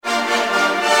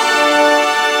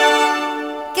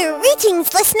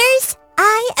Greetings, listeners!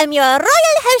 I am your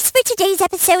royal host for today's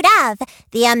episode of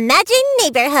The Imagined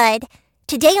Neighborhood.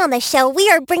 Today on the show, we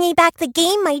are bringing back the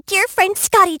game my dear friend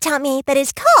Scotty taught me that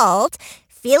is called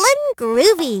Feelin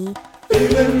Groovy.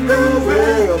 Feelin'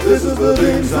 groovy, this is the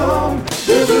theme song.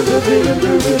 This is the Feelin'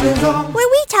 Groovy theme song. Where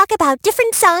we talk about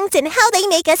different songs and how they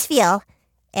make us feel.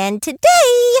 And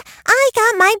today, I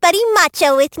got my buddy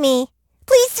Macho with me.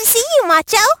 Pleased to see you,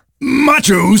 Macho.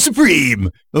 Macho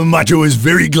Supreme! Macho is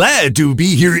very glad to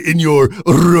be here in your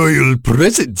royal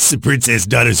presence, Princess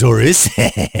Dinosaurus.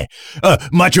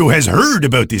 Macho has heard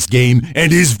about this game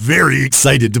and is very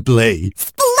excited to play.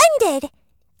 Splendid!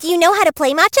 Do you know how to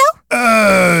play, Macho?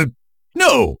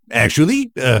 No,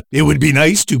 actually. It would be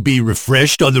nice to be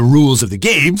refreshed on the rules of the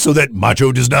game so that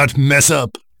Macho does not mess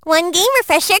up. One game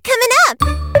refresher coming up.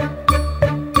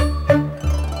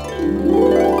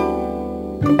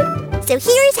 So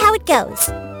here's how it goes.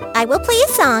 I will play a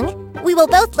song, we will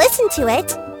both listen to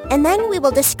it, and then we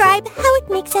will describe how it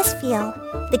makes us feel.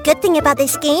 The good thing about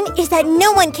this game is that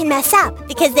no one can mess up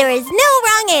because there is no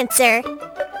wrong answer.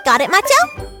 Got it,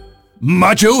 Macho?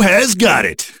 Macho has got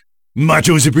it.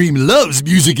 Macho Supreme loves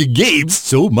music and games,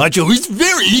 so Macho is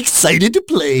very excited to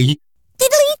play.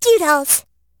 Diddly doodles.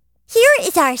 Here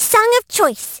is our song of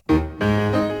choice.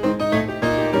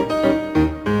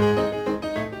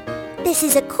 This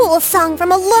is a cool song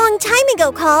from a long time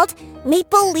ago called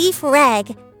Maple Leaf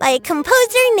Rag by a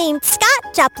composer named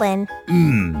Scott Joplin.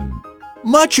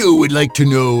 Macho would like to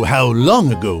know how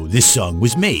long ago this song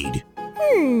was made.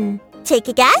 Take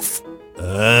a guess?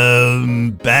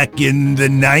 Back in the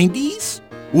 90s?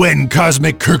 When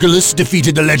Cosmic Kirkulus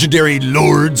defeated the legendary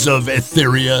Lords of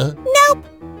Etheria? Nope.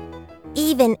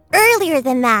 Even earlier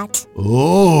than that.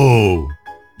 Oh,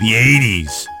 the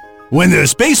 80s. When the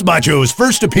Space Machos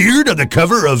first appeared on the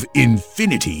cover of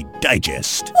Infinity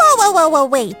Digest. Whoa,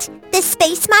 wait. The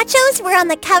Space Machos were on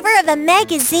the cover of a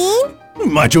magazine?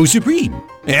 Macho Supreme.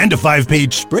 And a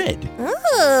 5-page spread.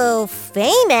 Ooh,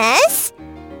 famous.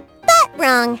 But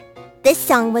wrong. This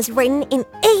song was written in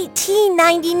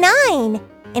 1899,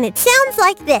 and it sounds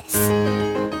like this.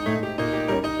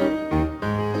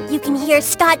 You can hear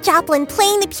Scott Joplin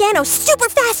playing the piano super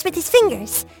fast with his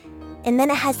fingers. And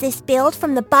then it has this build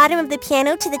from the bottom of the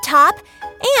piano to the top,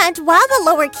 and while the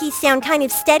lower keys sound kind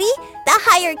of steady, the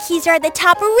higher keys are at the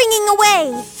top ringing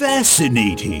away.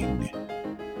 Fascinating.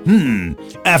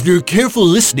 After careful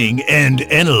listening and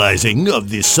analyzing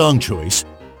of this song choice,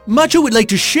 Macho would like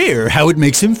to share how it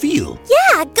makes him feel.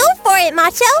 Yeah, go for it,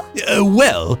 Macho.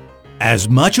 Well, as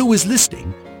Macho was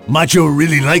listening, Macho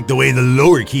really liked the way the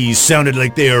lower keys sounded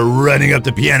like they are running up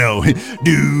the piano.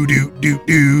 Do do do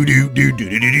do do do do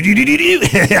do do do do do.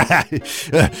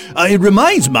 It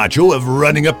reminds Macho of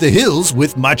running up the hills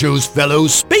with Macho's fellow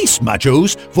space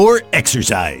machos for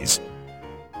exercise.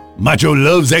 Macho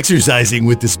loves exercising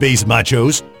with the space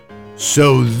machos,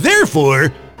 so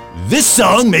therefore, this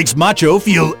song makes Macho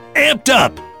feel amped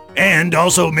up and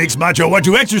also makes Macho want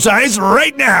to exercise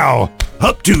right now.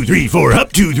 Up 2, 3, 4,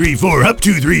 up 2, 3, 4, up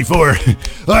 2, 3, 4.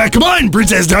 Come on,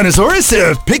 Princess Dinosaurus,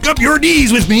 pick up your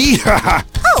knees with me. Up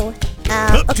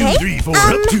okay. 2, 3, 4,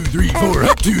 up 2, 3, 4,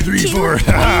 up 2, 3, 4.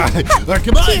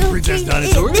 Come on, Princess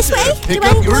Dinosaurus, this way? pick Do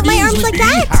up I your hold my knees arms with like me.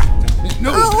 that?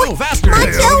 No, faster.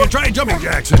 Macho. Try jumping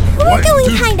jacks. We're going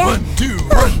kinda. 1, 2,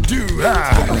 1, 2.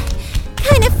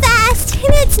 Kind of fast,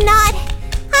 and it's not.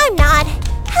 I'm not.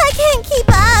 I can't keep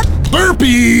up.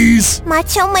 Burpees!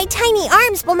 Macho, my tiny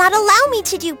arms will not allow me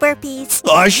to do burpees.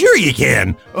 Sure you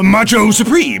can. Macho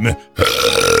Supreme.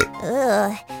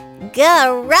 Ugh,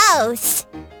 gross.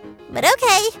 But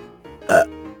okay.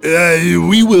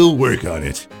 We will work on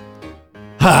it.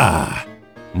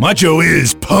 Macho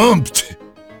is pumped.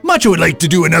 Macho would like to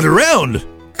do another round.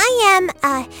 I am,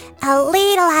 a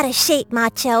little out of shape,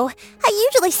 Macho. I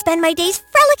usually spend my days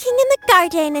frolicking in the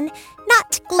garden and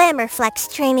not glamour flex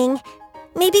training.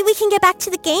 Maybe we can get back to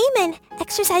the game and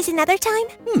exercise another time?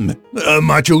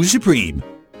 Macho Supreme.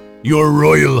 Your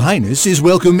Royal Highness is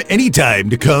welcome anytime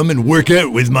to come and work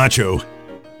out with Macho.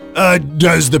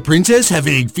 Does the princess have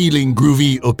a Feelin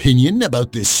Groovy opinion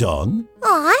about this song?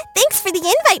 Aw, thanks for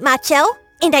the invite, Macho.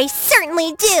 And I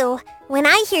certainly do. When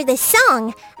I hear this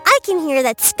song, I can hear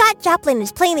that Scott Joplin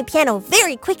is playing the piano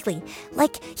very quickly,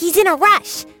 like he's in a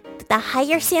rush. But the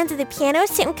higher sounds of the piano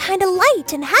sound kind of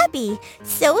light and happy,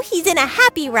 so he's in a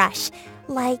happy rush.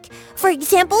 Like, for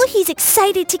example, he's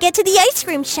excited to get to the ice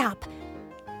cream shop.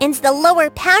 And the lower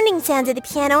pounding sounds of the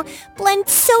piano blend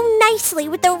so nicely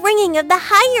with the ringing of the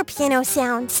higher piano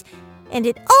sounds. And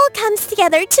it all comes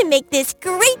together to make this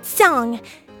great song.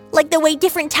 Like the way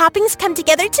different toppings come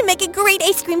together to make a great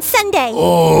ice cream sundae.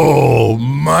 Oh,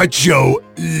 Macho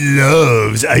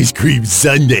loves ice cream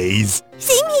sundaes.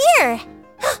 Same here.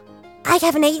 I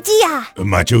have an idea.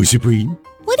 Macho Supreme?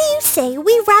 What do you say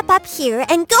we wrap up here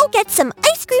and go get some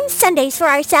ice cream sundaes for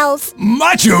ourselves?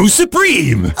 Macho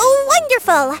Supreme! Oh,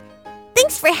 wonderful.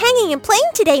 Thanks for hanging and playing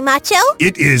today, Macho.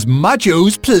 It is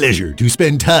Macho's pleasure to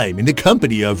spend time in the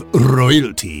company of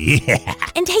royalty.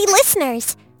 And hey,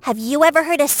 listeners, have you ever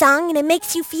heard a song and it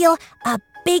makes you feel a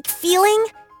big feeling?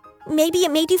 Maybe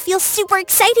it made you feel super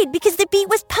excited because the beat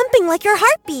was pumping like your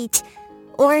heartbeat.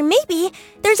 Or maybe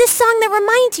there's a song that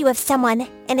reminds you of someone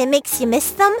and it makes you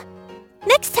miss them.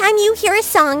 Next time you hear a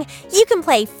song, you can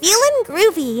play Feelin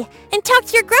Groovy and talk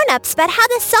to your grown-ups about how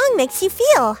the song makes you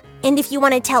feel. And if you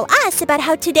want to tell us about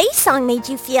how today's song made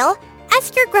you feel,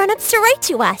 ask your grown-ups to write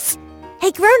to us. Hey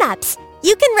grown-ups,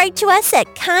 you can write to us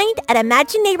at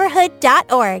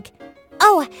kind@imagineneighborhood.org.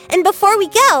 Oh, and before we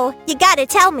go, you gotta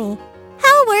tell me,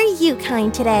 how were you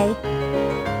kind today?